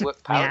just need to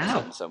work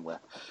parrots in somewhere.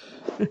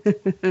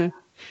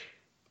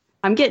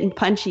 I'm getting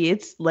punchy.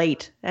 It's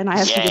late, and I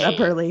have to get up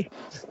early.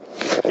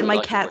 And my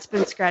cat's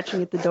been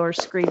scratching at the door,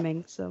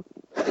 screaming. So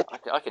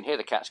I can hear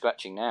the cat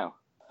scratching now.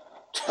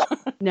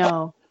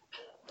 No,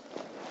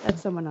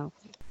 that's someone else.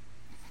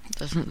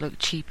 Doesn't look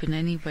cheap in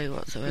any way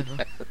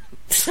whatsoever.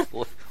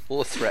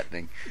 or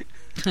threatening.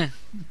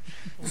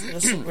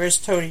 Listen, where's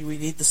Tony? We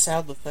need the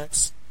sound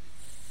effects.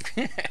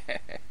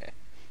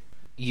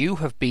 You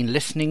have been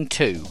listening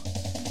to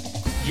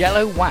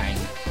Yellow Wang,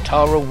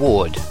 Tara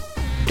Ward,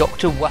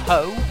 Dr.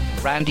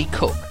 Waho, Randy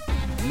Cook,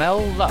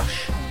 Mel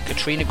Lush,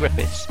 Katrina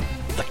Griffiths,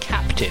 The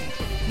Captain,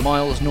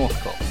 Miles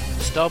Northcott,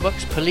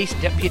 Starbucks Police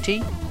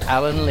Deputy,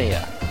 Alan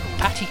Lear,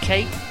 Patty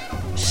Cake,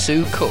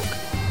 Sue Cook,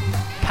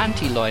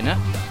 Panty Liner,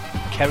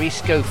 Kerry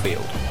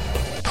Schofield,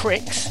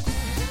 Pricks,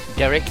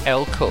 Derek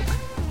L. Cook,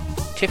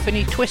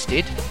 Tiffany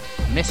Twisted,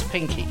 Miss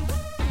Pinky,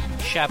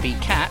 Shabby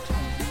Cat,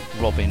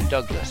 Robin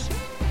Douglas,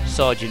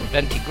 Sergeant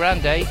Venti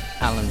Grande,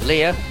 Alan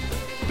Lear,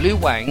 Blue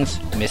Wangs,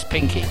 Miss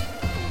Pinky.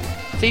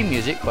 Theme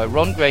music by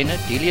Ron Grainer,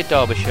 Delia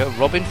Derbyshire,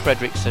 Robin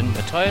Fredrickson,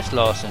 Matthias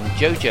Larson,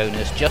 Joe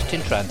Jonas,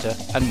 Justin Tranter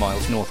and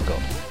Miles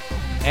Northcott.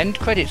 End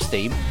credits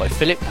theme by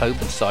Philip Pope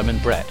and Simon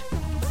Brett.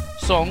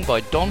 Song by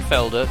Don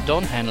Felder,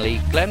 Don Henley,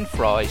 Glenn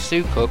Fry,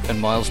 Sue Cook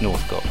and Miles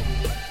Northcott.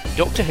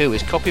 Doctor Who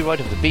is copyright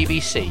of the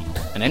BBC,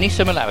 and any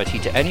similarity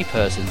to any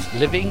persons,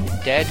 living,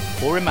 dead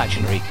or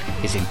imaginary,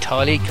 is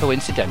entirely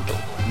coincidental.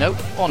 No,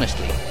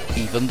 honestly,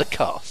 even the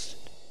cast.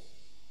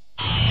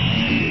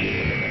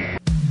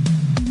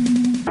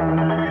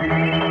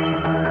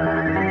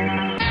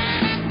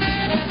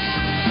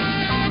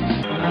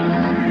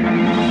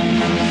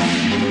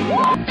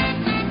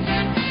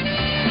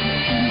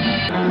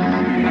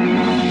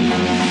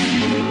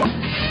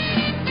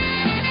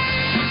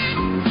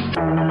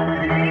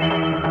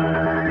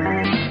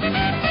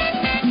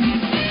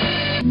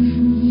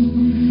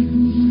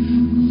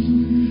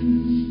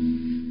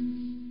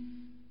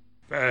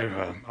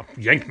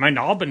 Yank my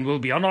knob and we'll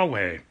be on our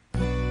way.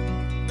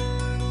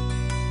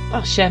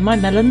 I'll share my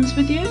melons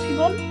with you if you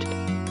want.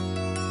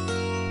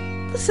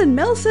 Listen,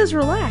 Mel says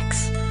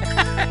relax.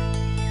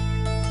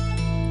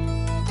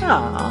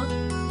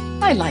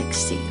 I like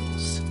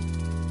seals.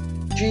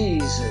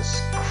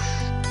 Jesus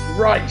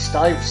Christ,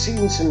 I've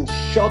seen some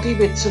shoddy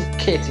bits of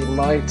kit in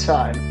my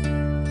time.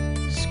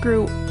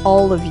 Screw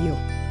all of you.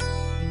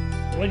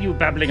 What are you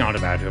babbling on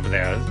about over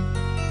there?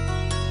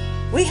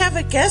 We have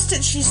a guest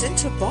and she's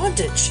into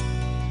bondage.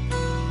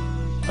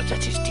 Oh,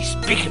 that is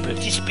despicable,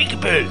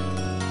 despicable.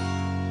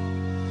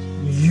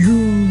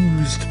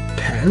 Used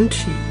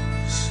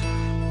panties.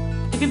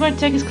 If he won't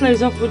take his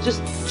clothes off, we'll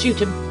just shoot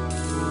him.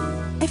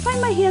 I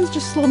find my hands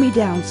just slow me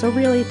down, so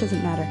really it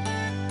doesn't matter.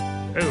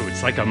 Oh,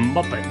 it's like a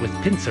muppet with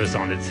pincers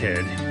on its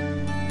head.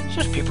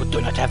 Such people do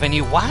not have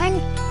any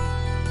wine.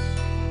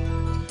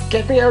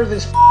 Get me out of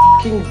this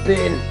f***ing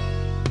bin.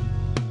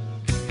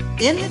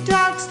 In the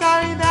dark,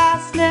 starry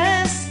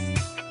vastness,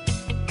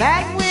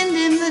 bad wind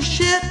in the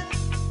ship,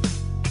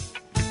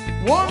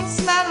 warm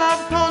smell of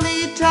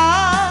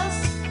colitas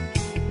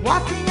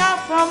wafting out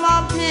from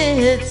our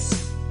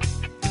pits.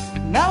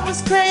 Mel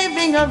was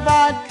craving a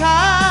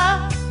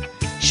vodka,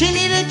 she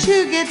needed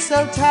to get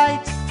so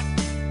tight.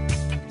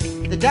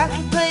 The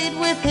doctor played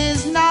with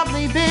his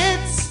knobbly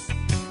bits,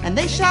 and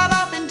they shot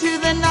up into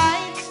the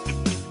night.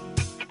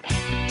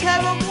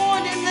 Terror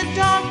warned in the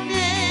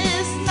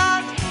darkness,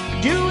 not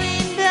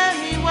doing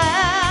very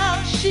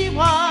well. She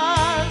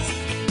was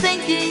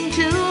thinking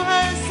to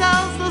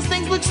herself, those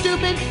things look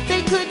stupid,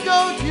 they could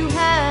go to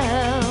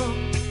hell.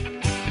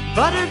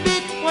 But her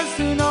bit was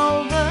soon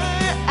over,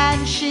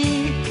 and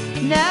she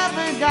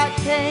never got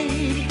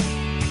paid.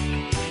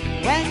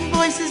 Rang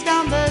voices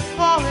down the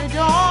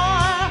corridor,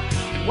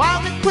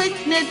 while the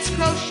quick knits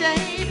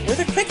crocheted. We're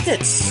the quick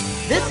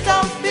knits. This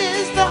dump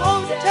is the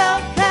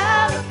Hotel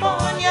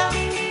California.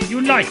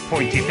 You like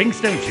pointy things,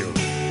 don't you?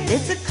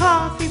 It's a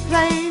coffee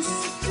place,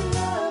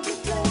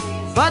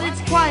 but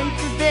it's quite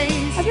the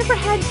base. I've never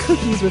had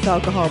cookies with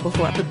alcohol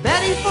before. The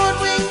Betty Ford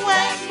wing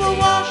wanks will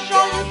wash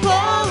all your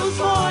clothes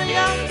for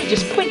you. They're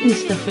just pointing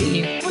stuff at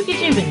you. What are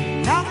you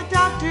doing? Now the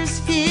doctor's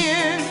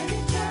here.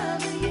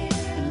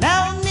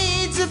 Mel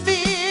needs a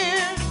beer.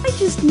 I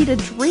just need a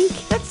drink,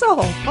 that's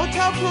all.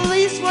 Hotel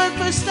police work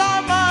for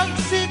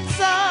Starbucks. It's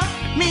a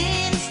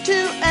means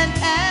to an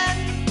end.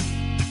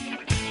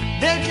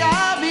 Their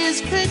job is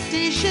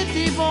pretty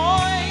shitty,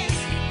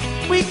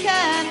 boys. We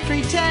can't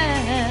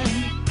pretend.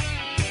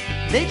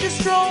 They just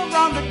stroll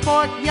around the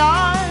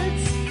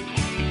courtyards,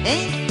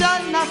 ain't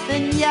done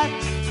nothing yet.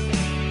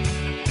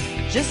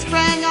 Just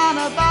sprang on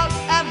about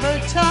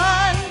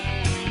Everton,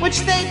 which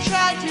they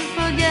tried to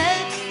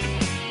forget.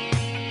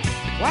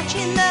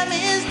 Watching them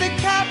is the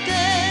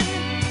captain.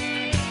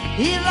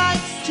 He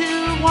likes to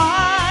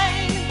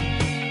whine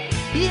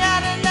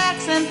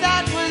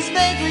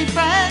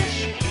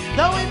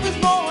though it was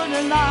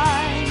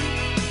borderline.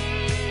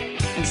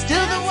 And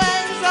still the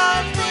winds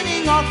are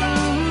spinning all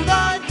through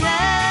the day.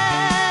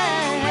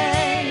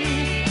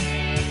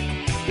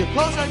 Your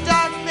clothes are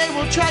dark, they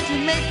will try to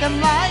make them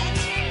light.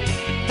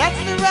 That's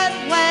the Red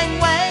Wang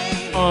way.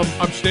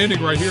 I'm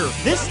standing right here.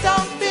 This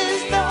stop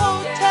is the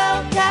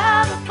Hotel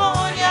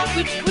California.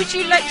 Would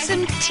you like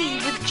some tea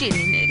with gin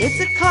in it? It's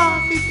a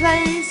coffee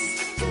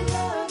place,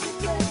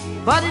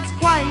 but it's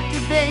quite the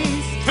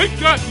base. Take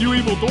that, you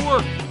evil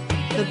door!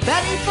 The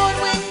Betty Ford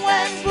Wing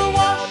Wangs will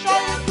wash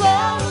all your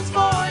clothes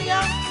for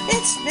ya.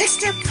 It's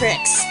Mr.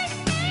 Pricks.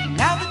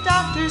 Now the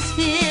doctor's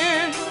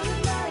here,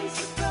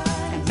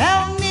 and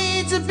Mel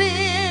needs a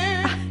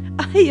beer.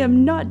 I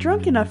am not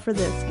drunk enough for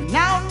this.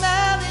 Now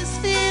Mel is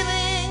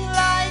feeling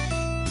like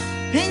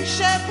pink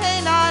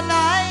champagne on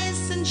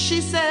ice, and she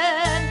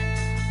said,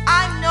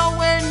 I'm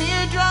nowhere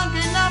near drunk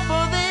enough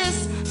for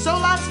this, so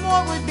lots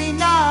more would be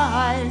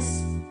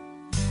nice.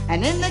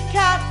 And in the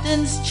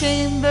captain's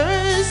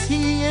chambers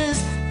he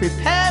is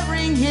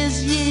preparing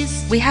his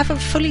yeast. We have a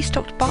fully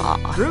stocked bar.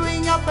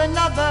 Brewing up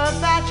another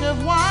batch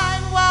of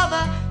wine while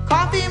the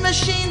coffee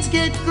machines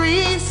get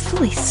greased.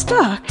 Fully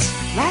stocked?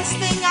 Last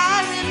thing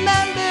I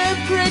remember,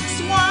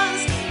 Pricks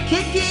was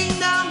kicking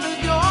down the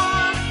door.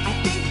 I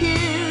think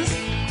his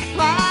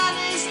plan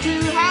is to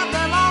have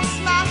them all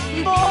smashed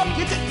before we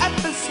get to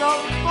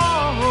episode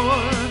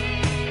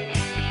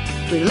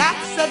 4.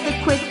 Relax at the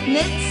quick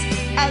knits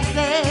as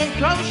they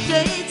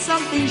crochet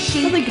something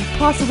chic. Nothing could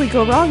possibly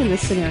go wrong in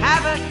this scenario.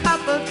 Have a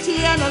cup of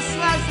tea and a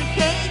slice of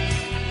cake,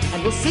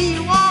 and we'll see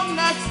you all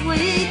next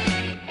week.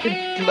 Been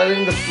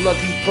blowing the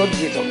bloody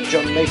budget on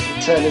John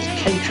Mason Turner's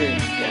catering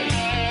again.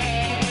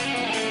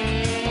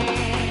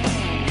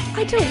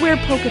 I don't wear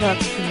polka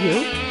dots for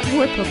you. I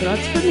wear polka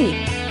dots for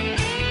me.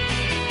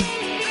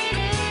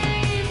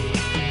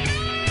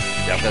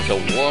 There's a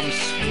warm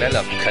smell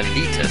of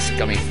colitis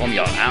coming from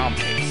your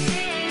armpits.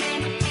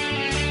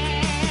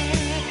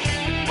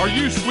 Are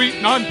you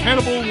sweet,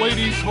 non-cannibal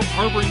ladies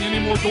harboring any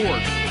more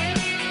doors?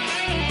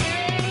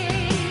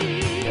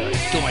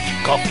 There's too much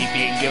coffee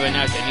being given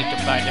out. I need to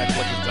find out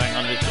what is going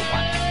on with the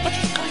one. What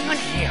is going on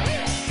here?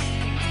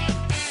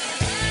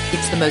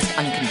 It's the most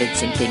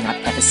unconvincing thing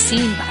I've ever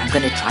seen, but I'm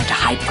going to try to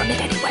hide from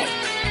it anyway.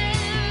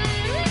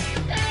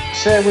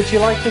 Sir, would you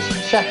like us to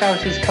check out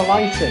his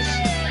colitis?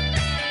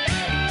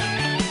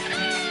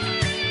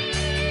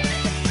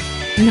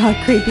 Not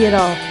creepy at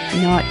all.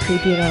 Not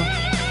creepy at all.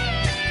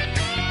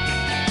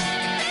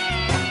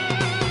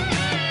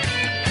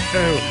 So,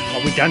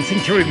 are we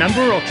dancing to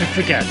remember or to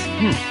forget?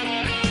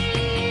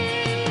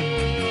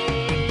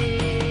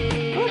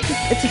 Well,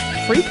 it's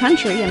a free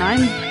country, and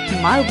I'm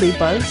mildly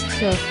buzzed,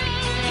 so...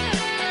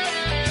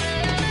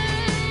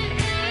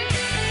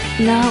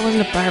 No, it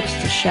wasn't a bar, it was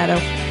just a shadow.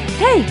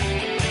 Hey!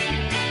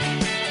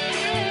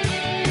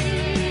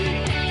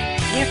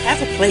 Here,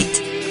 have a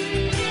plate.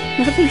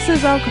 Nothing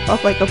says alcohol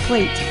like a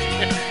plate.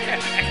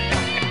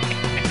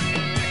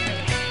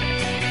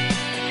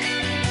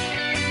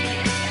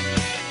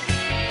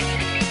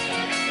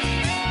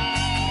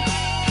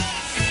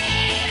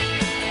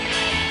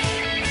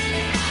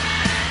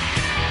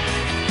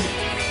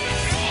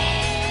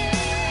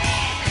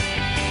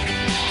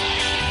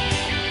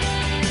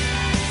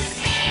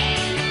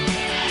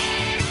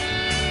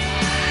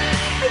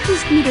 I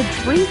just need a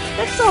drink,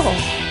 that's all.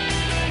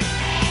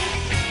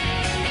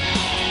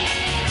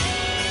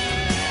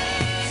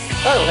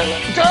 Oh, hello.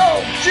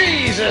 Oh,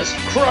 Jesus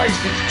Christ,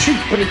 it's cheap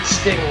but it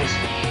stings.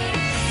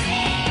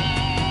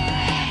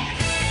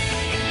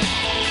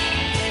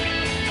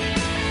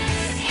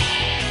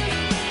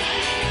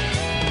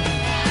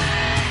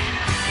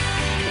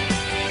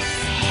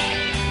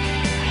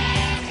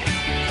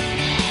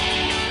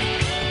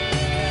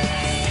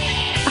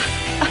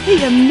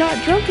 I am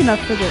not drunk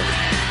enough for this.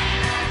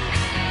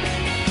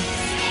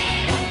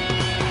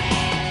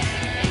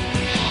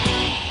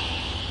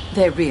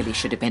 There really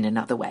should have been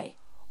another way.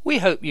 We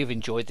hope you've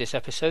enjoyed this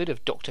episode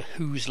of Doctor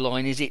Whose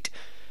Line Is It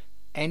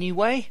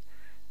Anyway?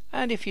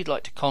 And if you'd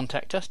like to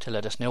contact us to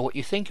let us know what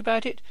you think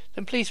about it,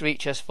 then please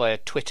reach us via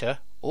Twitter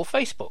or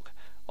Facebook.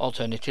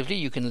 Alternatively,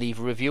 you can leave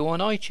a review on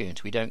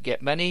iTunes. We don't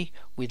get many.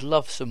 We'd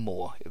love some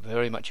more.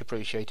 Very much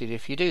appreciated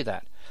if you do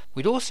that.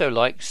 We'd also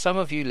like some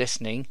of you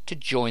listening to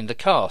join the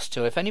cast,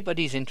 so if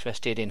anybody's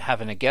interested in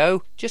having a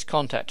go, just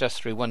contact us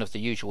through one of the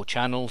usual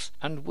channels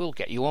and we'll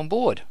get you on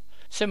board.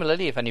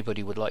 Similarly, if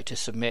anybody would like to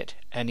submit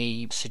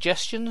any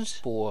suggestions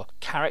for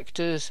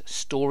characters,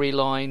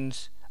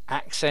 storylines,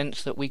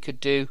 accents that we could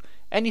do,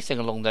 anything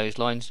along those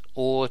lines,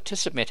 or to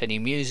submit any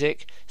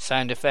music,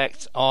 sound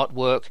effects,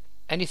 artwork,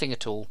 anything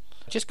at all,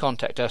 just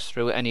contact us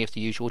through any of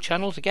the usual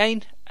channels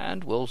again,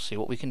 and we'll see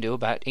what we can do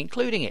about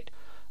including it.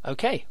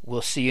 Okay,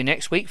 we'll see you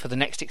next week for the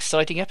next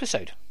exciting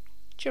episode.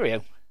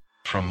 Cheerio.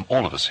 From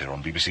all of us here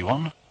on BBC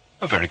One,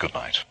 a very good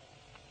night.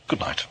 Good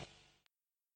night.